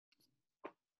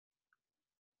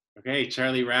Okay,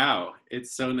 Charlie Rauh.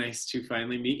 It's so nice to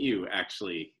finally meet you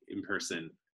actually in person,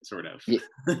 sort of. Ye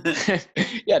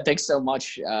Yeah, thanks so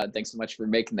much. Thanks so much for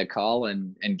making the call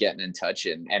and getting in touch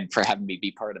and for having me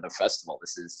be part of the festival.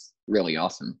 This is really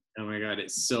awesome. Oh my God,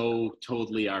 it's so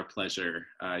totally our pleasure.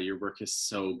 Your work is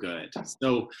so good.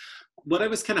 So, what I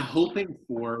was kind of hoping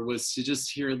for was to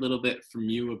just hear a little bit from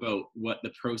you about what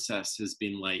the process has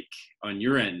been like on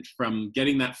your end, from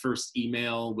getting that first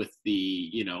email with the,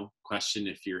 question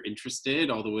if you're interested,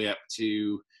 all the way up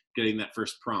to getting that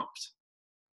first prompt.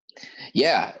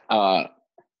 Yeah,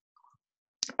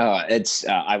 it's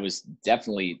I was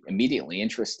definitely immediately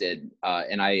interested,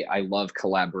 and I love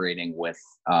collaborating with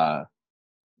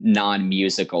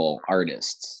non-musical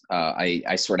artists.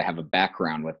 I sort of have a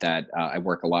background with that. I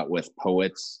work a lot with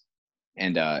poets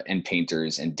and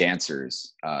painters and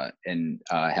dancers, and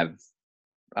have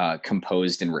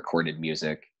composed and recorded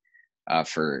music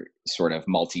for sort of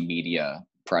multimedia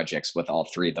projects with all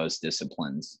three of those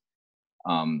disciplines.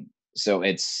 So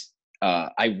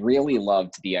I really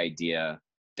loved the idea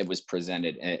that was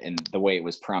presented and the way it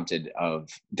was prompted of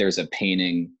there's a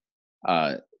painting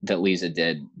that Lisa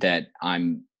did that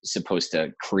I'm supposed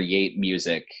to create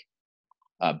music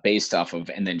based off of,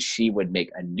 and then she would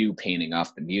make a new painting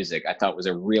off the music. I thought was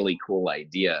a really cool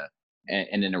idea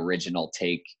and an original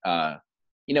take,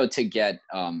 to get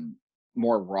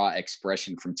more raw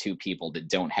expression from two people that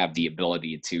don't have the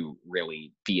ability to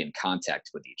really be in contact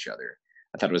with each other.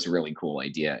 I thought it was a really cool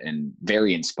idea and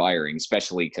very inspiring,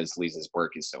 especially because Lisa's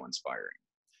work is so inspiring.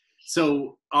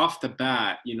 So off the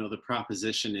bat, the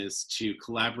proposition is to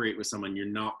collaborate with someone you're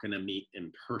not going to meet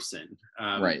in person.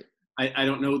 Right. I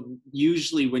don't know.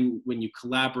 Usually, when you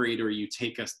collaborate or you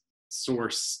take a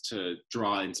source to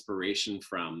draw inspiration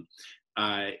from,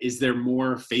 is there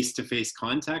more face-to-face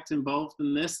contact involved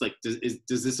in this? Like,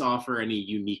 does this offer any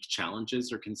unique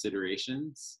challenges or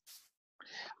considerations?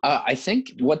 I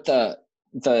think what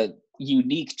the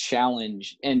unique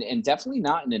challenge, and definitely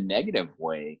not in a negative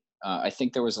way. I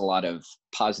think there was a lot of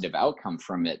positive outcome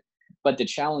from it, but the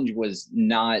challenge was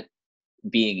not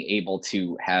being able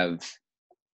to have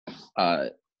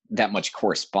that much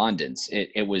correspondence.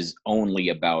 It was only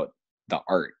about the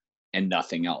art and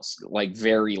nothing else, like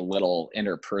very little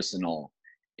interpersonal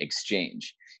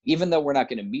exchange. Even though we're not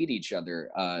going to meet each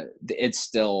other, it's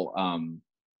still,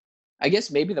 I guess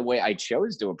maybe the way I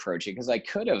chose to approach it, because I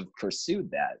could have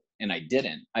pursued that and I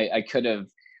didn't.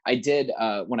 I did,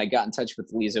 when I got in touch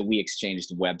with Lisa, we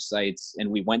exchanged websites and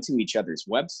we went to each other's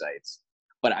websites,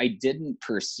 but I didn't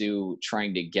pursue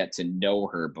trying to get to know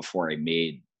her before I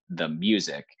made the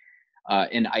music.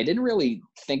 And I didn't really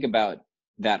think about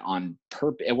that on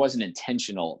purpose. It wasn't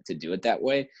intentional to do it that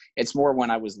way. It's more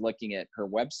when I was looking at her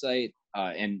website,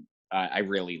 and I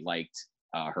really liked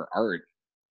her art.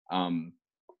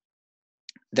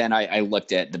 Then I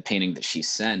looked at the painting that she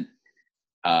sent.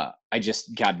 I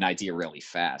just got an idea really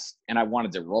fast and I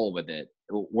wanted to roll with it.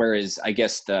 Whereas I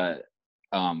guess the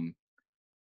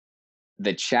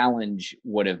challenge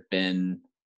would have been,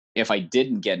 if I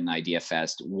didn't get an idea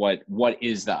fast, what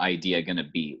is the idea going to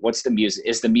be? What's the music?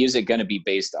 Is the music going to be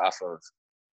based off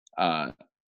of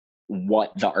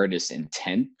what the artist's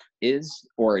intent is,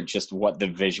 or just what the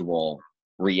visual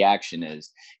reaction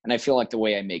is? And I feel like the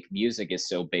way I make music is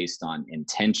so based on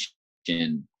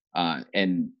intention,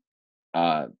 and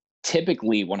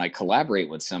typically when I collaborate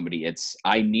with somebody,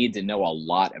 I need to know a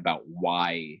lot about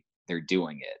why they're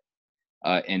doing it,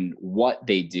 and what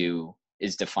they do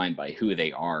is defined by who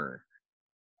they are,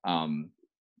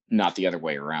 not the other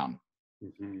way around.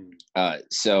 Mm-hmm.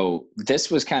 So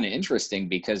this was kind of interesting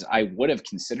because I would have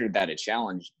considered that a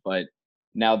challenge, but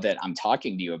now that I'm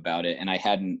talking to you about it and I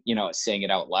hadn't, saying it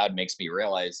out loud makes me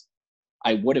realize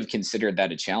I would have considered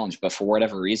that a challenge, but for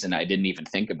whatever reason, I didn't even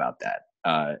think about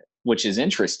that, which is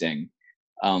interesting.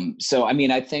 So, I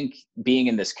mean, I think being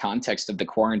in this context of the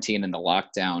quarantine and the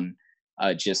lockdown,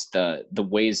 just the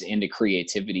ways into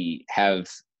creativity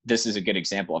this is a good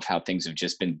example of how things have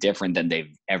just been different than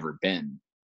they've ever been,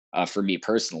 for me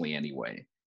personally anyway.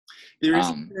 There is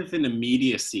kind of an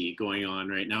immediacy going on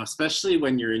right now, especially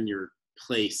when you're in your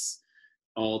place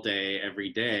all day, every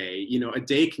day. A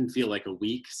day can feel like a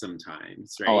week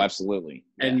sometimes, right? Oh, absolutely.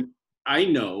 Yeah. And I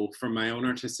know from my own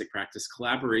artistic practice,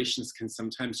 collaborations can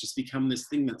sometimes just become this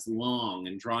thing that's long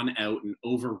and drawn out and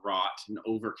overwrought and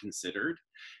overconsidered.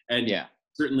 And yeah,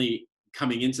 certainly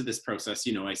coming into this process,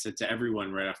 I said to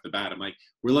everyone right off the bat, I'm like,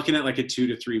 we're looking at like a 2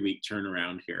 to 3 week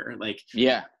turnaround here. Like,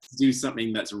 yeah, do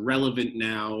something that's relevant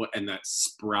now and that's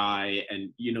spry,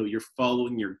 and you're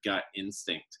following your gut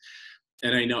instinct.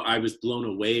 And I know I was blown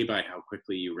away by how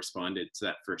quickly you responded to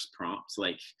that first prompt.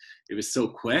 Like, it was so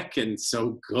quick and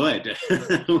so good,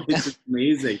 which is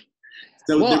amazing.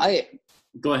 So Well,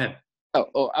 go ahead.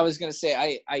 I was going to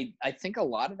say, I think a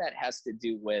lot of that has to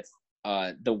do with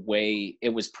the way it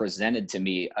was presented to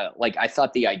me. Like, I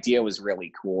thought the idea was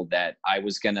really cool that I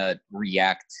was going to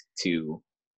react to,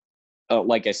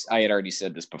 like I had already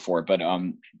said this before, but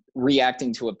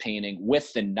reacting to a painting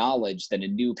with the knowledge that a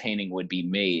new painting would be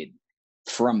made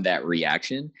from that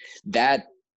reaction. That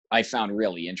I found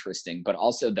really interesting, but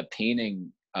also the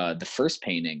painting, the first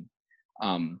painting,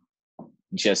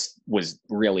 just was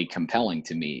really compelling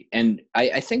to me. And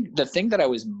I think the thing that I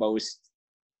was most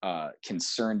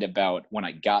concerned about when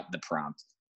I got the prompt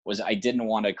was I didn't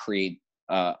want to create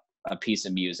a piece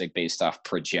of music based off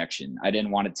projection. I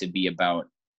didn't want it to be about,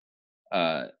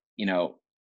 you know,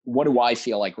 what do I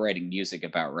feel like writing music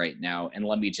about right now? And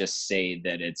let me just say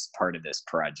that it's part of this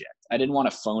project. I didn't want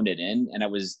to phone it in. And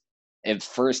at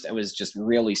first I was just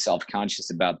really self-conscious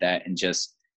about that and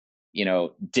just,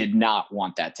 did not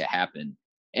want that to happen.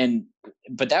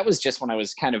 But that was just when I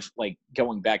was kind of like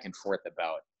going back and forth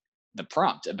about the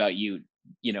prompt, about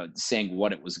saying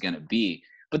what it was going to be.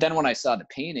 But then when I saw the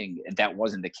painting, that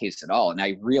wasn't the case at all. And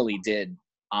I really did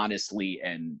honestly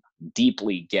and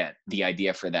deeply get the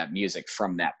idea for that music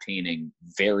from that painting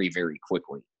very, very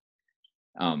quickly.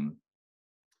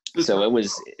 So it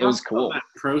was cool. That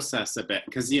process a bit,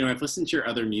 because I've listened to your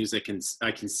other music and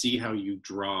I can see how you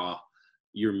draw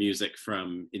your music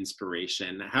from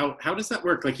inspiration. How does that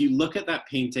work? Like, you look at that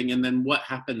painting and then what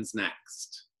happens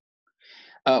next?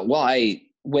 Well,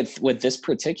 with this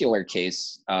particular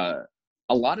case, a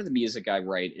lot of the music I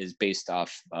write is based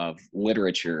off of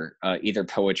literature, either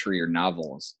poetry or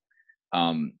novels.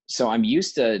 So I'm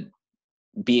used to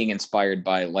being inspired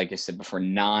by, like I said before,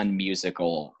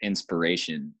 non-musical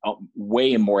inspiration,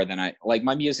 way more than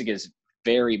my music is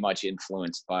very much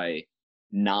influenced by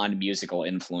non-musical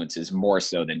influences more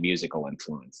so than musical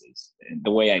influences.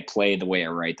 The way I play, the way I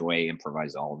write, the way I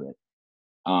improvise, all of it.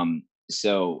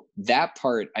 So that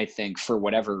part, I think, for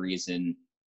whatever reason,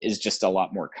 is just a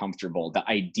lot more comfortable. The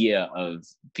idea of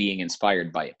being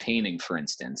inspired by a painting, for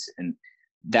instance, and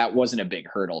that wasn't a big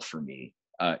hurdle for me,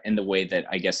 in the way that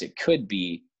I guess it could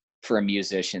be for a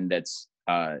musician that's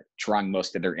drawing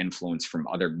most of their influence from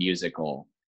other musical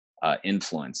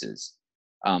influences.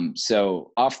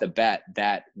 So off the bat,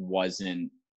 that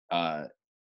wasn't, I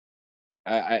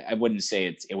wouldn't say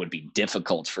it would be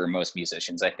difficult for most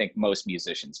musicians. I think most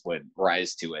musicians would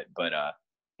rise to it, but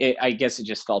I guess it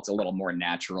just felt a little more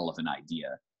natural of an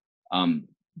idea.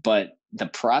 But the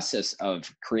process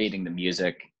of creating the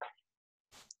music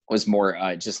was more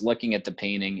just looking at the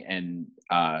painting, and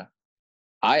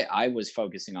I was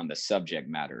focusing on the subject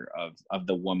matter of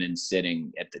the woman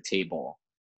sitting at the table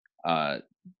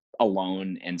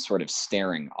alone and sort of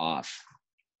staring off.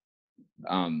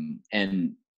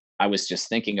 And I was just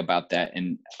thinking about that,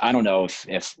 and I don't know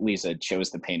if Lisa chose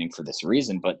the painting for this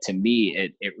reason, but to me,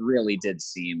 it really did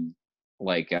seem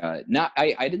like I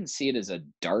didn't see it as a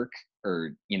dark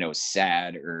or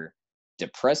sad or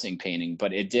depressing painting,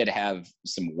 but it did have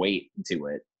some weight to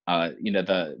it.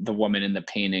 The woman in the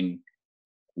painting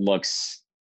looks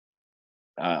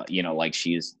like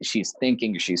she's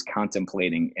thinking, she's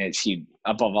contemplating, and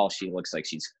above all, she looks like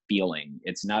she's feeling.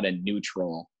 It's not a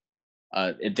neutral.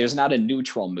 There's not a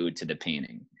neutral mood to the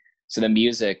painting. So the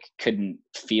music couldn't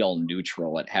feel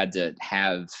neutral. It had to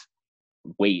have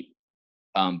weight.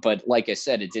 But like I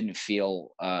said, it didn't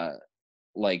feel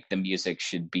like the music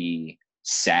should be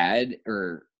sad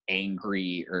or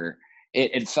angry, or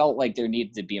it felt like there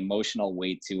needed to be emotional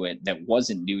weight to it that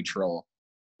wasn't neutral,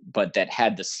 but that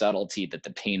had the subtlety that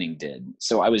the painting did.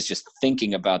 So I was just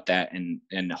thinking about that and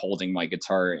holding my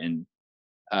guitar, and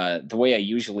the way I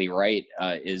usually write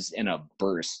is in a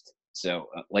burst. So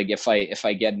like if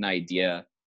I get an idea,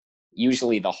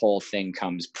 usually the whole thing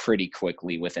comes pretty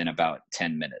quickly within about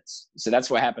 10 minutes. So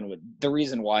that's what happened with the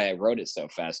reason why I wrote it so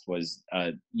fast was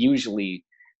usually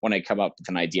when I come up with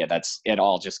an idea, it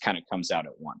all just kind of comes out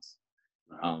at once.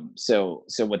 So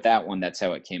with that one, that's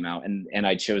how it came out. And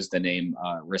I chose the name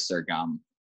Resurgam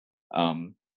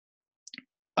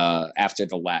after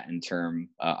the Latin term,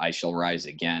 I shall rise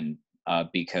again.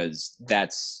 Because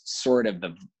that's sort of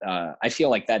I feel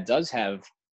like that does have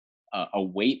a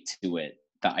weight to it.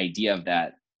 The idea of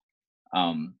that,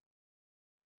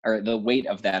 or the weight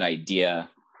of that idea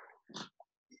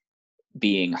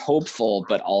being hopeful,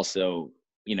 but also,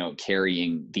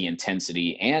 carrying the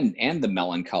intensity and the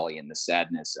melancholy and the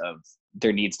sadness of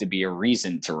there needs to be a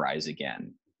reason to rise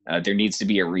again. There needs to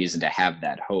be a reason to have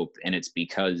that hope. And it's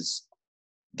because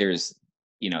there's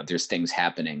there's things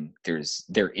happening. There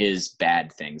is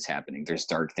bad things happening. There's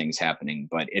dark things happening,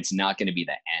 but it's not going to be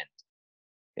the end.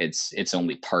 It's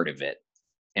only part of it.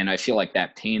 And I feel like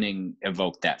that painting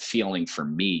evoked that feeling for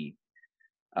me,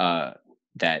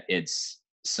 that it's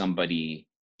somebody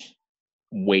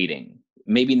waiting,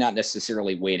 maybe not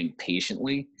necessarily waiting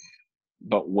patiently,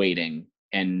 but waiting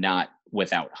and not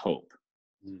without hope.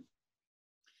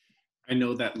 I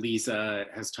know that Lisa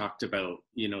has talked about,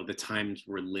 the times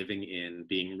we're living in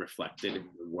being reflected in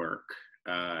the work.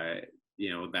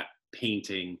 That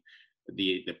painting,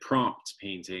 the prompt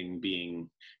painting being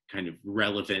kind of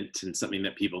relevant and something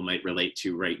that people might relate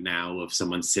to right now, of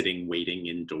someone sitting waiting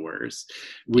indoors.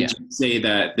 Would you say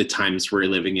that the times we're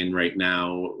living in right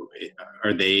now,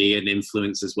 are they an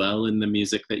influence as well in the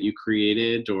music that you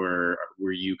created, or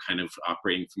were you kind of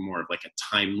operating from more of like a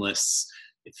timeless,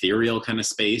 ethereal kind of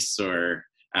space, or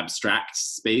abstract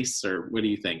space, or what do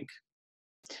you think?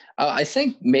 I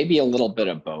think maybe a little bit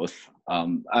of both.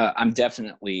 I'm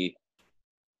definitely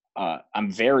I'm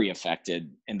very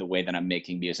affected in the way that I'm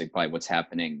making music by what's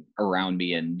happening around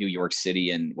me in New York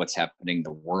City and what's happening in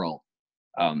the world.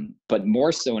 But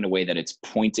more so in a way that it's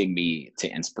pointing me to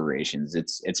inspirations.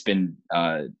 It's been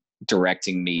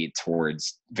directing me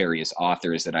towards various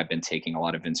authors that I've been taking a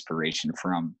lot of inspiration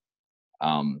from.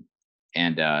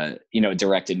 And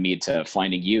directed me to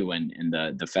finding you and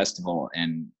the festival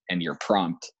and your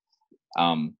prompt.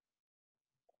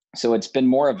 So it's been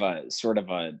more of a sort of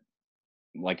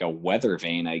like a weather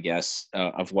vane, I guess,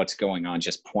 of what's going on,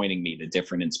 just pointing me to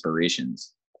different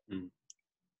inspirations.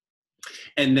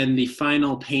 And then the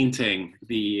final painting,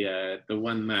 the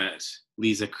one that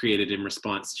Lisa created in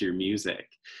response to your music,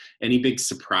 any big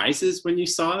surprises when you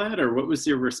saw that, or what was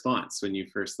your response when you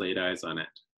first laid eyes on it?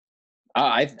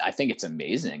 I think it's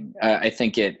amazing. I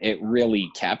think it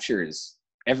really captures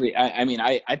I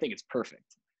think it's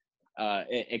perfect.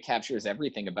 It captures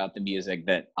everything about the music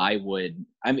that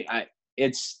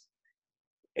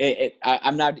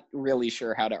I'm not really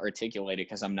sure how to articulate it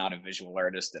because I'm not a visual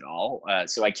artist at all.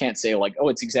 So I can't say like, oh,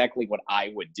 it's exactly what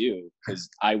I would do, because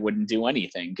I wouldn't do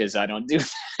anything because I don't do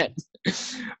that.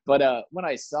 But when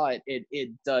I saw it, it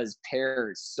does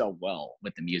pair so well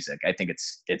with the music. I think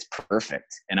it's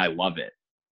perfect and I love it.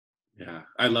 Yeah,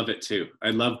 I love it too.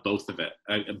 I love both of it,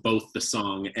 both the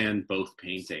song and both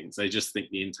paintings. I just think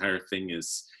the entire thing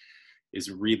is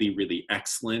really, really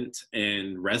excellent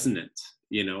and resonant.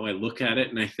 I look at it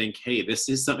and I think, hey, this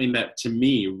is something that to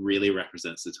me really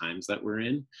represents the times that we're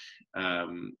in.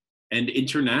 And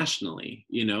internationally,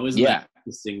 isn't that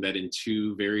interesting that in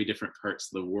two very different parts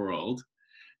of the world,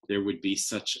 there would be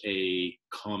such a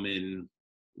common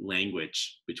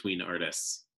language between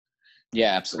artists?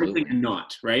 Yeah, absolutely. And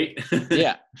not, right?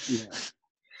 Yeah. Yeah.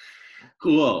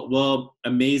 Cool. Well,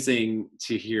 amazing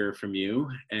to hear from you.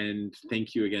 And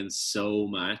thank you again so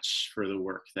much for the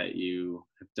work that you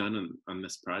have done on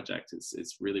this project.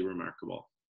 It's really remarkable.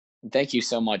 Thank you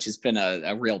so much. It's been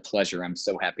a real pleasure. I'm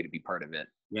so happy to be part of it.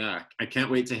 Yeah, I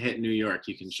can't wait to hit New York.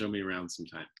 You can show me around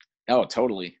sometime. Oh,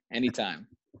 totally. Anytime.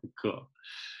 Cool.